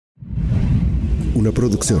una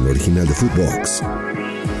producción original de Footbox.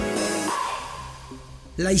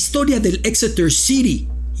 La historia del Exeter City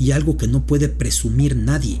y algo que no puede presumir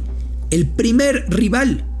nadie. El primer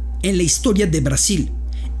rival en la historia de Brasil,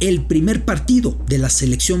 el primer partido de la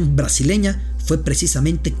selección brasileña fue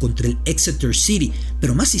precisamente contra el Exeter City.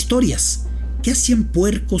 Pero más historias. ¿Qué hacían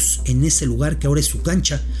puercos en ese lugar que ahora es su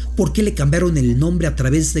cancha? ¿Por qué le cambiaron el nombre? ¿A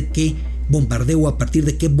través de qué bombardeo? ¿A partir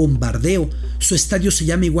de qué bombardeo? ¿Su estadio se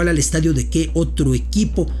llama igual al estadio de qué otro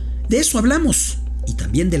equipo? De eso hablamos. Y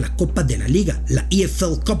también de la Copa de la Liga, la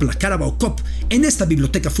EFL Cup, la Carabao Cup, en esta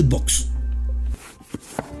Biblioteca Footbox.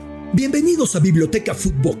 Bienvenidos a Biblioteca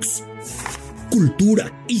Footbox.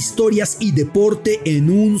 Cultura, historias y deporte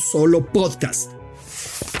en un solo podcast.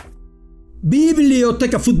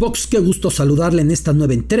 Biblioteca Footbox, qué gusto saludarle en esta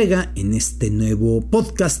nueva entrega, en este nuevo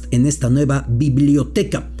podcast, en esta nueva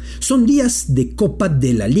biblioteca. Son días de Copa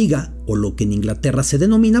de la Liga, o lo que en Inglaterra se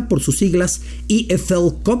denomina por sus siglas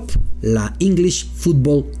EFL Cup, la English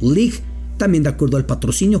Football League, también de acuerdo al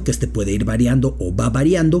patrocinio, que puede ir variando o va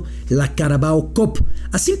variando, la Carabao Cup.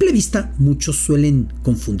 A simple vista, muchos suelen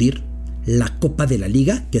confundir la Copa de la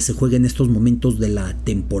Liga, que se juega en estos momentos de la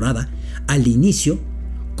temporada, al inicio,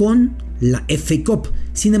 con la FA Cup.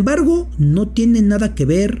 Sin embargo, no tiene nada que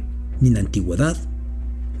ver ni en antigüedad,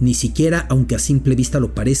 ni siquiera, aunque a simple vista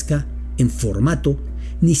lo parezca, en formato,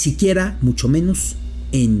 ni siquiera, mucho menos,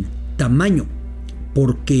 en tamaño.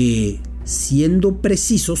 Porque, siendo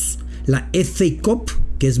precisos, la FA Cup,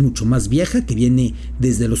 que es mucho más vieja, que viene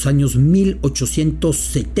desde los años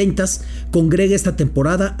 1870, congrega esta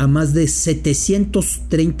temporada a más de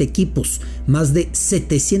 730 equipos,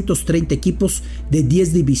 de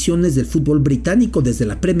 10 divisiones del fútbol británico, desde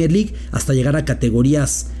la Premier League hasta llegar a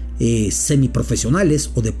categorías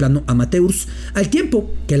semiprofesionales o de plano amateurs, al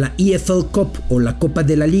tiempo que la EFL Cup o la Copa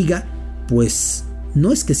de la Liga, pues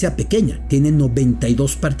no es que sea pequeña, tiene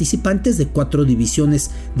 92 participantes de 4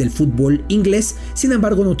 divisiones del fútbol inglés. Sin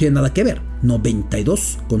embargo, no tiene nada que ver,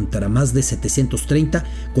 92 contra más de 730,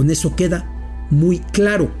 con eso queda muy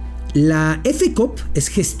claro. La FA Cup es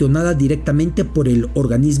gestionada directamente por el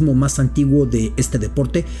organismo más antiguo de este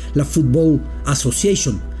deporte, la Football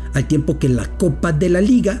Association, al tiempo que la Copa de la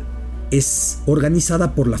Liga es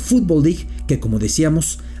organizada por la Football League, que, como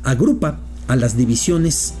decíamos, agrupa a las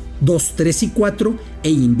divisiones 2, 3 y 4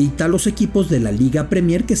 e invita a los equipos de la Liga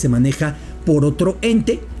Premier, que se maneja por otro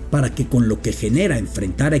ente, para que con lo que genera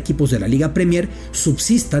enfrentar a equipos de la Liga Premier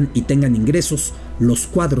subsistan y tengan ingresos los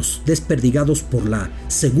cuadros desperdigados por la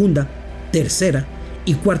segunda, tercera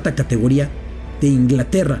y cuarta categoría de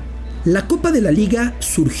Inglaterra. La Copa de la Liga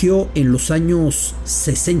surgió en los años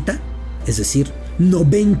 60, es decir,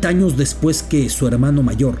 90 años después que su hermano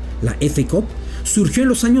mayor, la FA Cup. Surgió en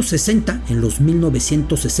los años 60, en los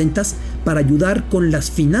 1960s, para ayudar con las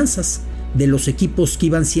finanzas de los equipos que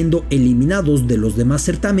iban siendo eliminados de los demás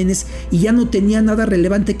certámenes y ya no tenía nada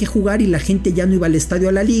relevante que jugar, y la gente ya no iba al estadio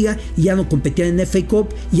a la liga, y ya no competían en FA Cup,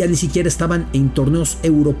 y ya ni siquiera estaban en torneos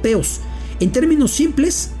europeos. En términos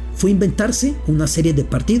simples, fue inventarse una serie de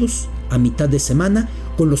partidos a mitad de semana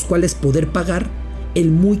con los cuales poder pagar el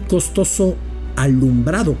muy costoso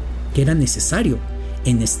alumbrado que era necesario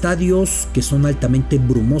en estadios que son altamente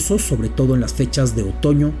brumosos, sobre todo en las fechas de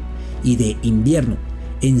otoño y de invierno,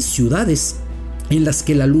 en ciudades en las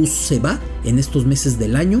que la luz se va en estos meses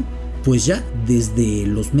del año, pues ya desde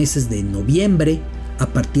los meses de noviembre, a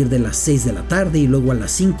partir de las 6 de la tarde y luego a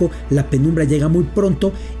las 5, la penumbra llega muy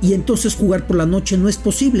pronto, y entonces jugar por la noche no es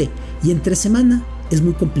posible, y entre semana es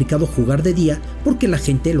muy complicado jugar de día porque la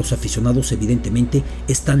gente, los aficionados evidentemente,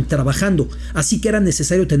 están trabajando. Así que era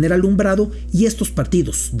necesario tener alumbrado, y estos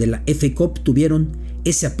partidos de la FA Cup tuvieron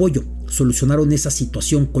ese apoyo, solucionaron esa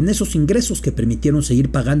situación con esos ingresos que permitieron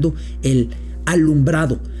seguir pagando el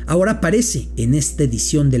alumbrado. Ahora aparece en esta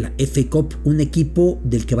edición de la FA Cup un equipo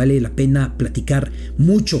del que vale la pena platicar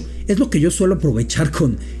mucho. Es lo que yo suelo aprovechar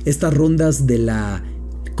con estas rondas de la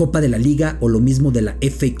Copa de la Liga o lo mismo de la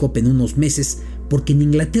FA Cup en unos meses, porque en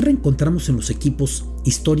Inglaterra encontramos en los equipos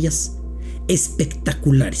historias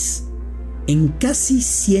espectaculares. En casi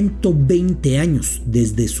 120 años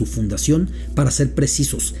desde su fundación, para ser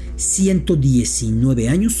precisos 119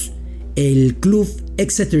 años, el club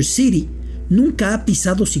Exeter City nunca ha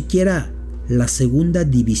pisado siquiera la segunda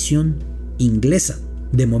división inglesa.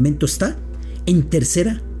 De momento está en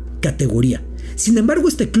tercera categoría. Sin embargo,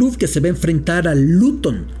 este club, que se va a enfrentar al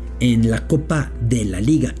Luton en la Copa de la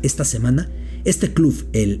Liga esta semana, este club,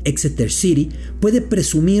 el Exeter City, puede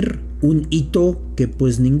presumir un hito que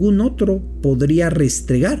pues ningún otro podría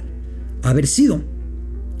restregar: haber sido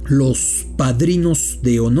los padrinos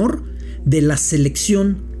de honor de la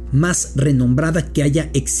selección más renombrada que haya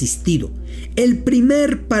existido. El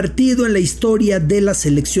primer partido en la historia de la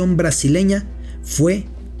selección brasileña fue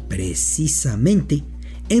precisamente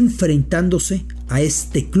enfrentándose a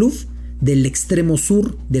este club del extremo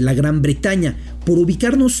sur de la Gran Bretaña. Por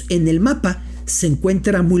ubicarnos en el mapa, se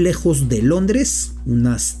encuentra muy lejos de Londres,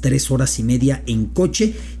 unas 3 horas y media en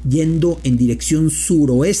coche, yendo en dirección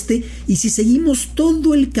suroeste, y si seguimos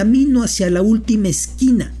todo el camino hacia la última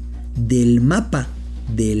esquina del mapa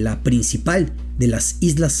de la principal de las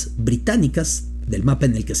islas británicas, del mapa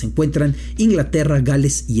en el que se encuentran Inglaterra,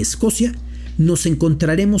 Gales y Escocia, nos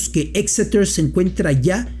encontraremos que Exeter se encuentra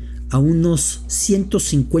ya a unos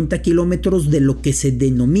 150 kilómetros de lo que se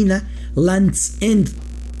denomina Land's End,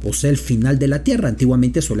 o sea, el final de la tierra.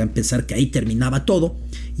 Antiguamente solían pensar que ahí terminaba todo,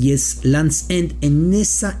 y es Land's End, en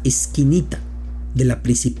esa esquinita de la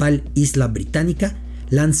principal isla británica.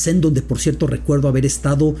 Land's End, donde por cierto recuerdo haber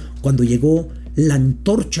estado cuando llegó la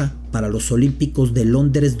antorcha para los Olímpicos de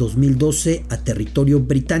Londres 2012 a territorio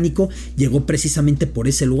británico. Llegó precisamente por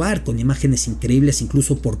ese lugar, con imágenes increíbles,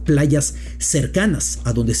 incluso por playas cercanas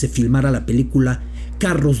a donde se filmara la película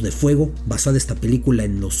Carros de Fuego, basada esta película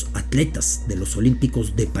en los atletas de los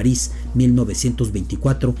Olímpicos de París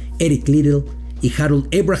 1924, Eric Liddell y Harold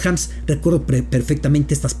Abrahams. Recuerdo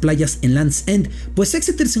perfectamente estas playas en Land's End, pues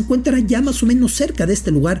Exeter se encuentra ya más o menos cerca de este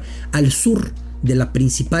lugar, al sur de la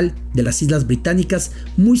principal de las islas británicas,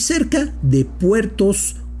 muy cerca de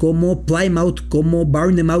puertos como Plymouth, como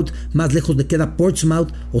Bournemouth. Más lejos le queda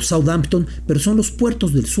Portsmouth o Southampton, pero son los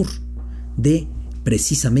puertos del sur de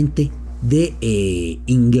precisamente de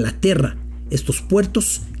Inglaterra. Estos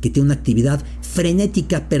puertos que tienen una actividad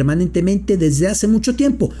frenética permanentemente desde hace mucho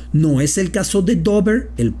tiempo. No es el caso de Dover,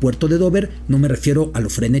 el puerto de Dover. No me refiero a lo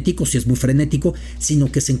frenético, si es muy frenético,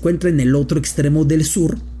 sino que se encuentra en el otro extremo del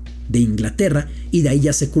sur de Inglaterra, y de ahí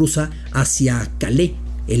ya se cruza hacia Calais,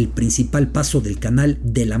 el principal paso del Canal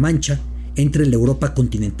de la Mancha entre la Europa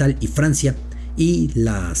continental y Francia, y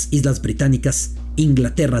las islas británicas.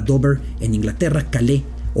 Inglaterra, Dover en Inglaterra, Calais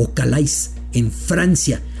o Calais en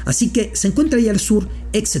Francia. Así que se encuentra ahí al sur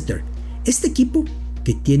Exeter, este equipo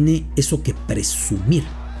que tiene eso que presumir,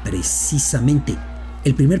 precisamente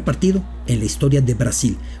el primer partido en la historia de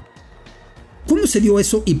Brasil. ¿Cómo se dio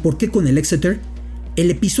eso y por qué con el Exeter? El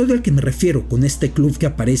episodio al que me refiero, con este club que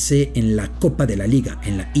aparece en la Copa de la Liga,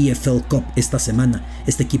 en la EFL Cup esta semana,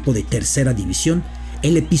 este equipo de tercera división,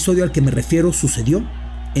 el episodio al que me refiero sucedió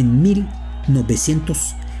en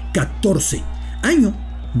 1914, año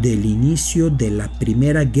del inicio de la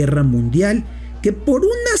Primera Guerra Mundial, que por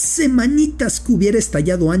unas semanitas que hubiera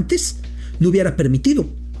estallado antes, no hubiera permitido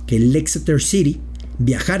que el Exeter City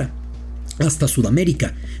viajara hasta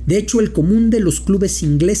Sudamérica. De hecho, el común de los clubes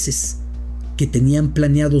ingleses que tenían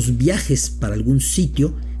planeados viajes para algún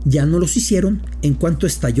sitio ya no los hicieron en cuanto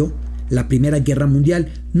estalló la Primera Guerra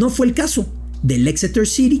Mundial. No fue el caso del Exeter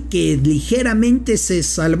City, que ligeramente se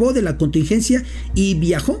salvó de la contingencia y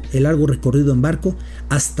viajó el largo recorrido en barco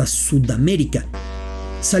hasta Sudamérica.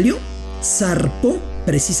 Zarpó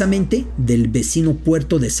precisamente del vecino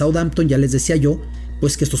puerto de Southampton. Ya les decía yo,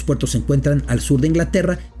 pues que estos puertos se encuentran al sur de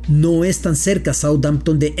Inglaterra. No es tan cerca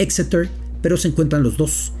Southampton de Exeter, pero se encuentran los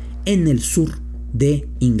dos en el sur de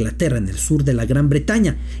Inglaterra, en el sur de la Gran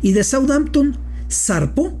Bretaña. Y de Southampton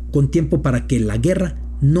zarpó con tiempo para que la guerra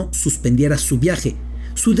no suspendiera su viaje.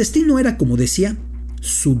 Su destino era, como decía,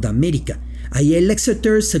 Sudamérica. Ahí el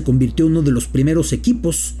Exeter se convirtió en uno de los primeros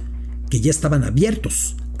equipos que ya estaban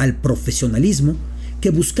abiertos al profesionalismo,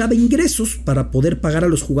 que buscaba ingresos para poder pagar a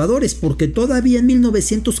los jugadores, porque todavía en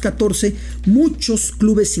 1914 muchos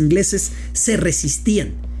clubes ingleses se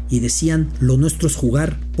resistían y decían: lo nuestro es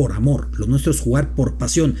jugar por amor, lo nuestro es jugar por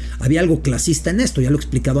pasión. Había algo clasista en esto, ya lo he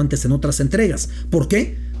explicado antes en otras entregas. ¿Por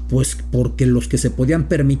qué? Pues porque los que se podían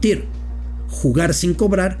permitir jugar sin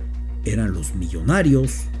cobrar eran los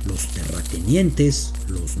millonarios, los terratenientes,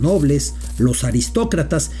 los nobles, los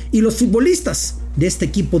aristócratas, y los futbolistas de este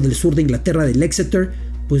equipo del sur de Inglaterra, del Exeter,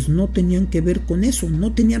 pues no tenían que ver con eso,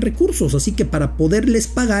 no tenían recursos. Así que para poderles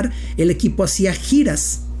pagar, el equipo hacía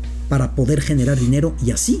giras para poder generar dinero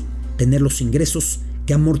y así tener los ingresos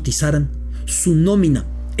que amortizaran su nómina.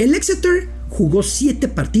 El Exeter jugó 7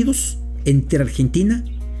 partidos entre Argentina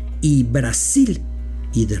y Brasil,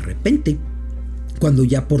 y de repente, cuando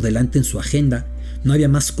ya por delante en su agenda no había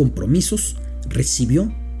más compromisos,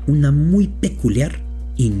 recibió una muy peculiar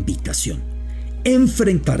invitación: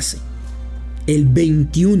 enfrentarse el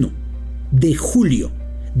 21 de julio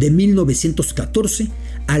de 1914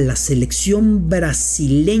 a la selección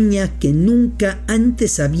brasileña, que nunca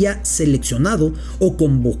antes había seleccionado o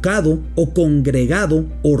convocado o congregado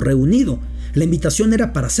o reunido. La invitación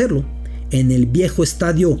era para hacerlo en el viejo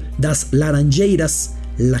estadio das Laranjeiras,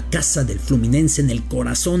 la casa del Fluminense en el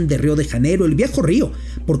corazón de Río de Janeiro, el viejo río,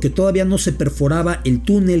 porque todavía no se perforaba el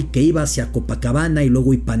túnel que iba hacia Copacabana y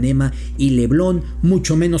luego Ipanema y Leblon,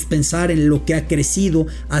 mucho menos pensar en lo que ha crecido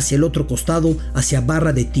hacia el otro costado, hacia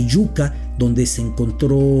Barra de Tijuca, donde se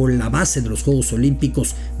encontró la base de los Juegos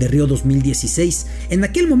Olímpicos de Río 2016. En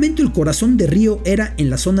aquel momento el corazón de Río era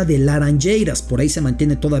en la zona de Laranjeiras, por ahí se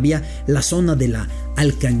mantiene todavía la zona de la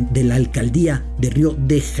alcaldía de Río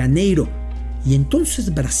de Janeiro. Y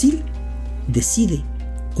entonces Brasil decide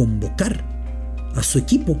convocar a su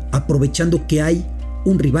equipo, aprovechando que hay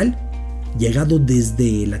un rival llegado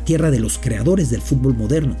desde la tierra de los creadores del fútbol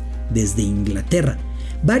moderno, desde Inglaterra.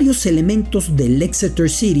 Varios elementos del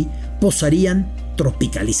Exeter City posarían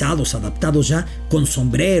tropicalizados, adaptados ya con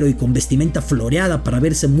sombrero y con vestimenta floreada para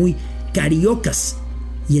verse muy cariocas.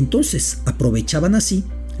 Y entonces aprovechaban así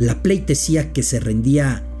la pleitesía que se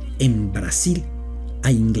rendía en Brasil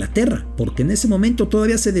a Inglaterra, porque en ese momento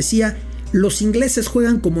todavía se decía: los ingleses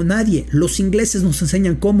juegan como nadie, los ingleses nos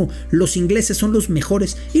enseñan cómo, los ingleses son los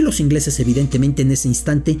mejores, y los ingleses evidentemente en ese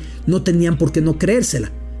instante no tenían por qué no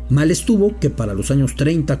creérsela. Mal estuvo que para los años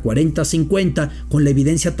 30, 40, 50, con la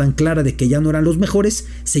evidencia tan clara de que ya no eran los mejores,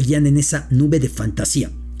 seguían en esa nube de fantasía.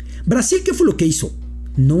 Brasil, ¿qué fue lo que hizo?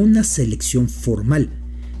 No una selección formal,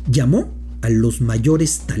 llamó a los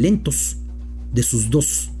mayores talentos de sus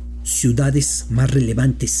dos ciudades más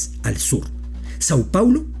relevantes al sur, Sao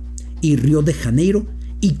Paulo y Río de Janeiro,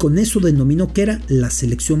 y con eso denominó que era la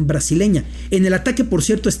selección brasileña. En el ataque, por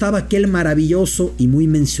cierto, estaba aquel maravilloso y muy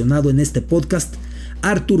mencionado en este podcast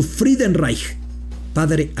Arthur Friedenreich,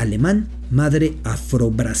 padre alemán, madre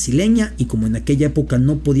afro-brasileña, y como en aquella época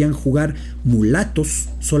no podían jugar mulatos,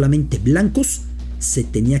 solamente blancos, se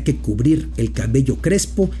tenía que cubrir el cabello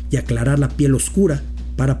crespo y aclarar la piel oscura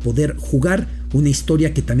para poder jugar. Una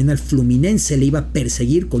historia que también al Fluminense le iba a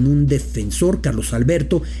perseguir con un defensor, Carlos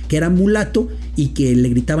Alberto, que era mulato y que le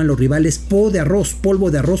gritaban los rivales polvo de arroz,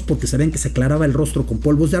 porque sabían que se aclaraba el rostro con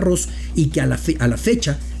polvos de arroz, y que a la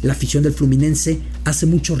fecha la afición del Fluminense hace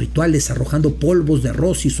muchos rituales arrojando polvos de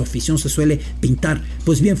arroz y su afición se suele pintar.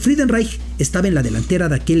 Pues bien, Friedenreich estaba en la delantera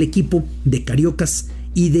de aquel equipo de cariocas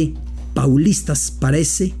y de paulistas para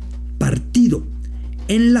ese partido.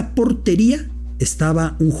 En la portería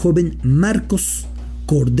estaba un joven Marcos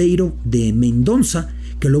Cordeiro de Mendonça,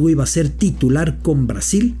 que luego iba a ser titular con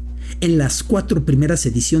Brasil en las 4 primeras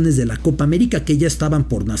ediciones de la Copa América, que ya estaban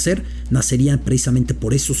por nacer, nacerían precisamente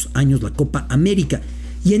por esos años la Copa América.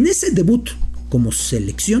 Y en ese debut como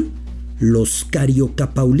selección, los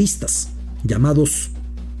carioca-paulistas, llamados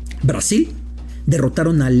Brasil,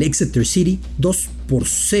 derrotaron al Exeter City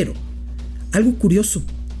 2-0. Algo curioso,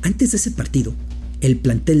 antes de ese partido, el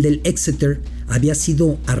plantel del Exeter había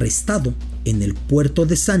sido arrestado en el puerto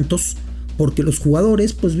de Santos porque los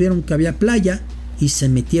jugadores pues vieron que había playa y se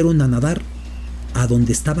metieron a nadar a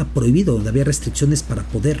donde estaba prohibido, donde había restricciones para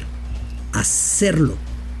poder hacerlo.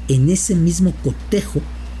 En ese mismo cotejo,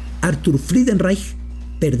 Arthur Friedenreich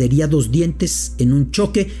perdería 2 dientes en un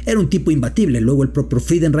choque. Era un tipo imbatible. Luego el propio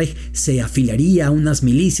Friedenreich se afiliaría a unas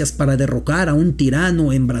milicias para derrocar a un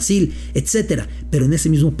tirano en Brasil, etc. Pero en ese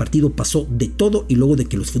mismo partido pasó de todo, y luego de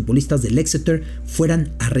que los futbolistas del Exeter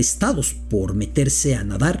fueran arrestados por meterse a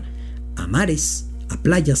nadar a mares, a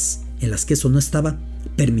playas en las que eso no estaba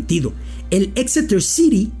permitido. El Exeter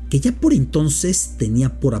City, que ya por entonces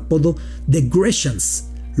tenía por apodo The Grecians,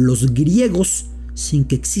 los griegos, sin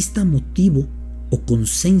que exista motivo o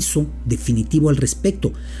consenso definitivo al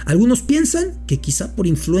respecto. Algunos piensan que quizá por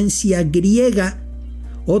influencia griega,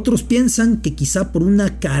 otros piensan que quizá por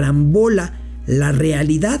una carambola. La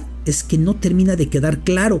realidad es que no termina de quedar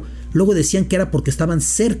claro. Luego decían que era porque estaban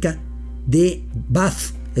cerca de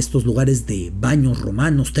Bath, estos lugares de baños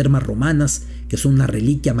romanos, termas romanas, que son una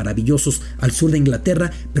reliquia, maravillosos al sur de Inglaterra,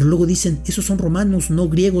 pero luego dicen, esos son romanos, no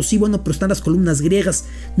griegos. Sí, bueno, pero están las columnas griegas.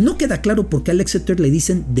 No queda claro por qué al Exeter le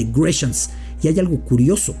dicen The Grecians. Y hay algo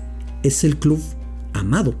curioso, es el club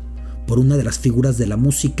amado por una de las figuras de la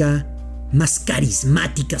música más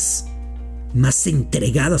carismáticas, más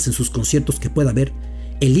entregadas en sus conciertos que pueda haber,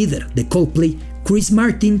 el líder de Coldplay, Chris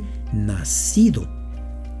Martin, nacido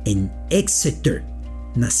en Exeter,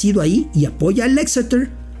 nacido ahí, y apoya al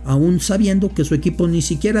Exeter, aún sabiendo que su equipo ni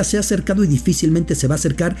siquiera se ha acercado y difícilmente se va a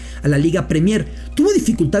acercar a la Liga Premier. Tuvo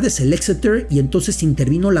dificultades el Exeter y entonces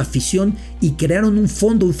intervino la afición y crearon un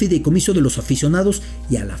fondo, un fideicomiso de los aficionados,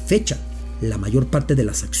 y a la fecha la mayor parte de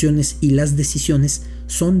las acciones y las decisiones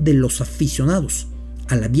son de los aficionados.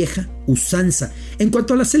 a la vieja usanza. En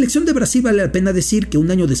cuanto a la selección de Brasil, vale la pena decir que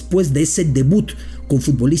un año después de ese debut con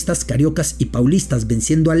futbolistas cariocas y paulistas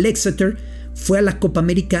venciendo al Exeter, fue a la Copa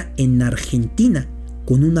América en Argentina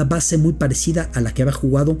con una base muy parecida a la que había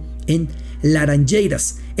jugado en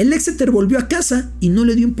Laranjeiras. El Exeter volvió a casa y no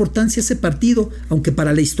le dio importancia a ese partido, aunque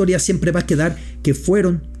para la historia siempre va a quedar que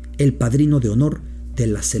fueron el padrino de honor de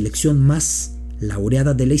la selección más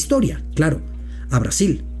laureada de la historia. Claro, a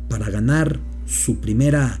Brasil, para ganar su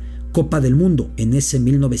primera Copa del Mundo en ese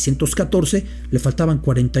 1914, le faltaban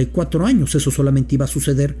 44 años. Eso solamente iba a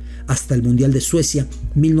suceder hasta el Mundial de Suecia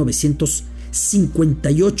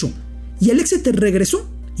 1958. Y el Exeter regresó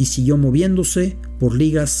y siguió moviéndose por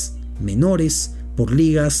ligas menores, por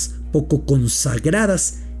ligas poco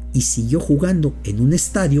consagradas, y siguió jugando en un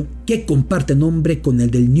estadio que comparte nombre con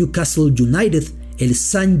el del Newcastle United, el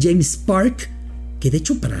St. James Park, que de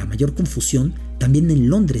hecho, para la mayor confusión, también en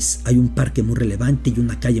Londres hay un parque muy relevante y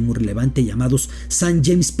una calle muy relevante llamados St.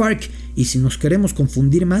 James Park. Y si nos queremos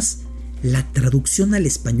confundir más, la traducción al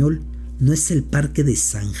español no es el Parque de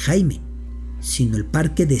San Jaime, sino el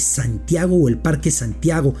Parque de Santiago o el Parque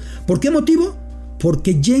Santiago. ¿Por qué motivo?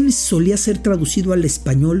 Porque James solía ser traducido al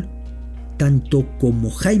español tanto como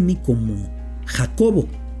Jaime como Jacobo.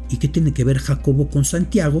 ¿Y qué tiene que ver Jacobo con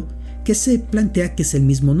Santiago? Que se plantea que es el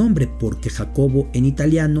mismo nombre, porque Jacobo en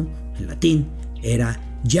italiano, en latín, era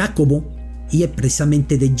Jacobo, y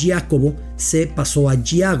precisamente de Giacobo se pasó a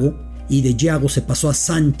Giago, y de Giago se pasó a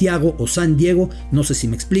Santiago o San Diego, no sé si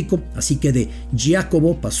me explico, así que de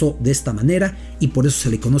Giacobo pasó de esta manera, y por eso se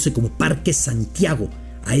le conoce como Parque Santiago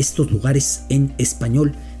a estos lugares en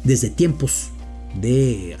español desde tiempos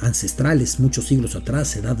de ancestrales, muchos siglos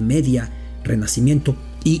atrás, Edad Media, Renacimiento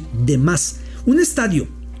y demás. Un estadio,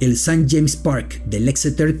 el St. James Park del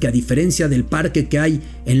Exeter, que a diferencia del parque que hay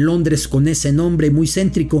en Londres con ese nombre muy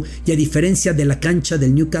céntrico y a diferencia de la cancha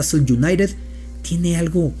del Newcastle United, tiene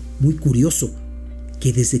algo muy curioso,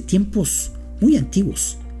 que desde tiempos muy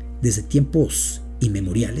antiguos, desde tiempos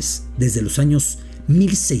inmemoriales, desde los años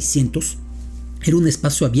 1600, era un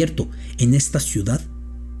espacio abierto en esta ciudad,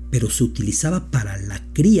 pero se utilizaba para la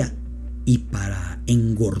cría y para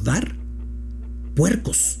engordar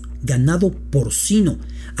puercos, ganado porcino.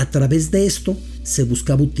 A través de esto se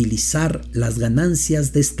buscaba utilizar las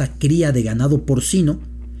ganancias de esta cría de ganado porcino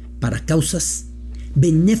para causas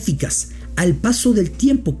benéficas. Al paso del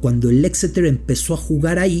tiempo, cuando el Exeter empezó a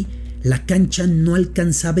jugar ahí, la cancha no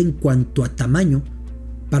alcanzaba en cuanto a tamaño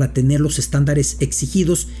para tener los estándares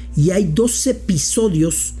exigidos, y hay 2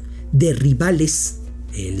 episodios de rivales,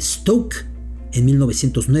 el Stoke en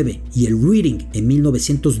 1909 y el Reading en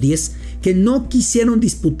 1910, que no quisieron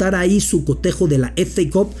disputar ahí su cotejo de la FA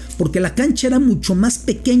Cup porque la cancha era mucho más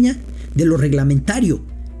pequeña de lo reglamentario.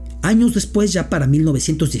 Años después, ya para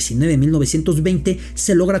 1919-1920,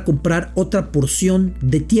 se logra comprar otra porción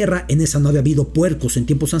de tierra. En esa no había habido puercos en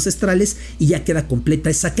tiempos ancestrales y ya queda completa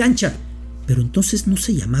esa cancha. Pero entonces no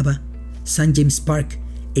se llamaba St. James Park.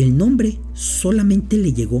 El nombre solamente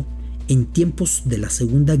le llegó en tiempos de la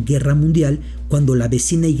Segunda Guerra Mundial, cuando la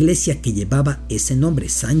vecina iglesia que llevaba ese nombre,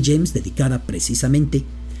 St. James, dedicada precisamente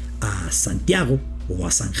a Santiago o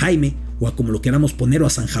a San Jaime o a como lo queramos poner, o a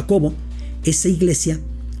San Jacobo, esa iglesia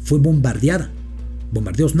fue bombardeada,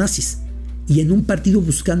 bombardeos nazis, y en un partido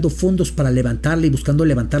buscando fondos para levantarla y buscando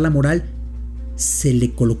levantar la moral, se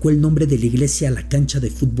le colocó el nombre de la iglesia a la cancha de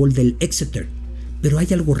fútbol del Exeter. Pero hay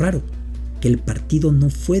algo raro, que el partido no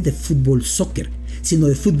fue de fútbol soccer, sino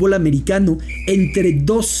de fútbol americano entre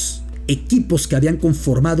 2 equipos que habían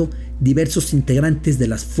conformado diversos integrantes de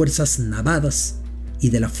las fuerzas navadas y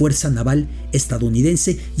de la Fuerza Naval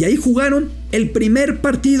estadounidense, y ahí jugaron el primer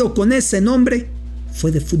partido con ese nombre.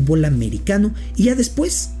 Fue de fútbol americano, y ya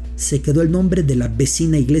después se quedó el nombre de la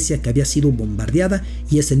vecina iglesia que había sido bombardeada,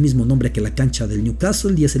 y es el mismo nombre que la cancha del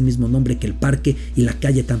Newcastle, y es el mismo nombre que el parque y la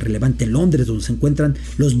calle tan relevante en Londres donde se encuentran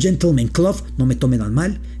los Gentlemen Club. No me tomen al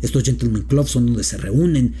mal, estos Gentlemen Club son donde se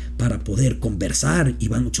reúnen para poder conversar, y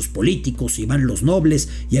van muchos políticos, y van los nobles,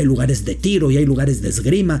 y hay lugares de tiro, y hay lugares de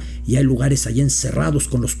esgrima, y hay lugares allá encerrados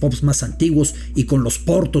con los pubs más antiguos y con los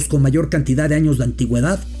portos con mayor cantidad de años de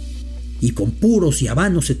antigüedad, y con puros y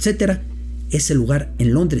habanos, etc. Ese lugar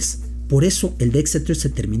en Londres. Por eso el de Exeter se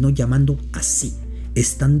terminó llamando así,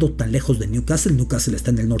 estando tan lejos de Newcastle. Newcastle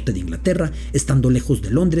está en el norte de Inglaterra, estando lejos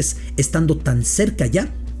de Londres, estando tan cerca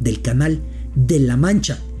ya del Canal de la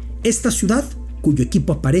Mancha. Esta ciudad cuyo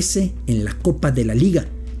equipo aparece en la Copa de la Liga,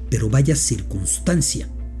 pero vaya circunstancia,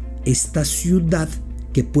 esta ciudad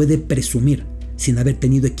que puede presumir, sin haber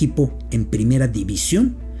tenido equipo en primera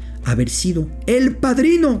división, haber sido el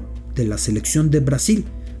padrino de la selección de Brasil,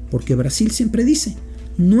 porque Brasil siempre dice: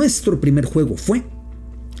 nuestro primer juego fue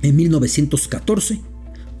en 1914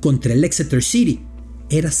 contra el Exeter City.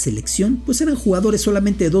 ¿Era selección? Pues eran jugadores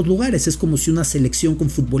solamente de 2 lugares. Es como si una selección con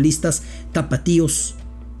futbolistas tapatíos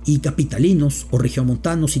y capitalinos, o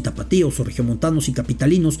regiomontanos y tapatíos, o regiomontanos y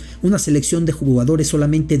capitalinos, una selección de jugadores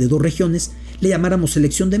solamente de 2 regiones, le llamáramos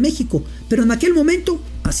selección de México. Pero en aquel momento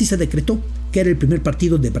así se decretó, que era el primer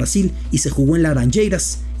partido de Brasil y se jugó en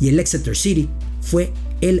Laranjeiras, y el Exeter City fue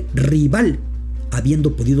el rival,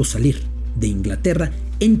 habiendo podido salir de Inglaterra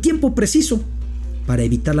en tiempo preciso para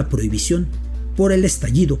evitar la prohibición por el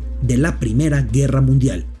estallido de la Primera Guerra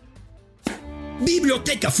Mundial.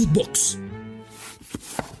 Biblioteca Footbox.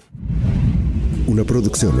 Una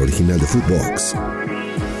producción original de Footbox.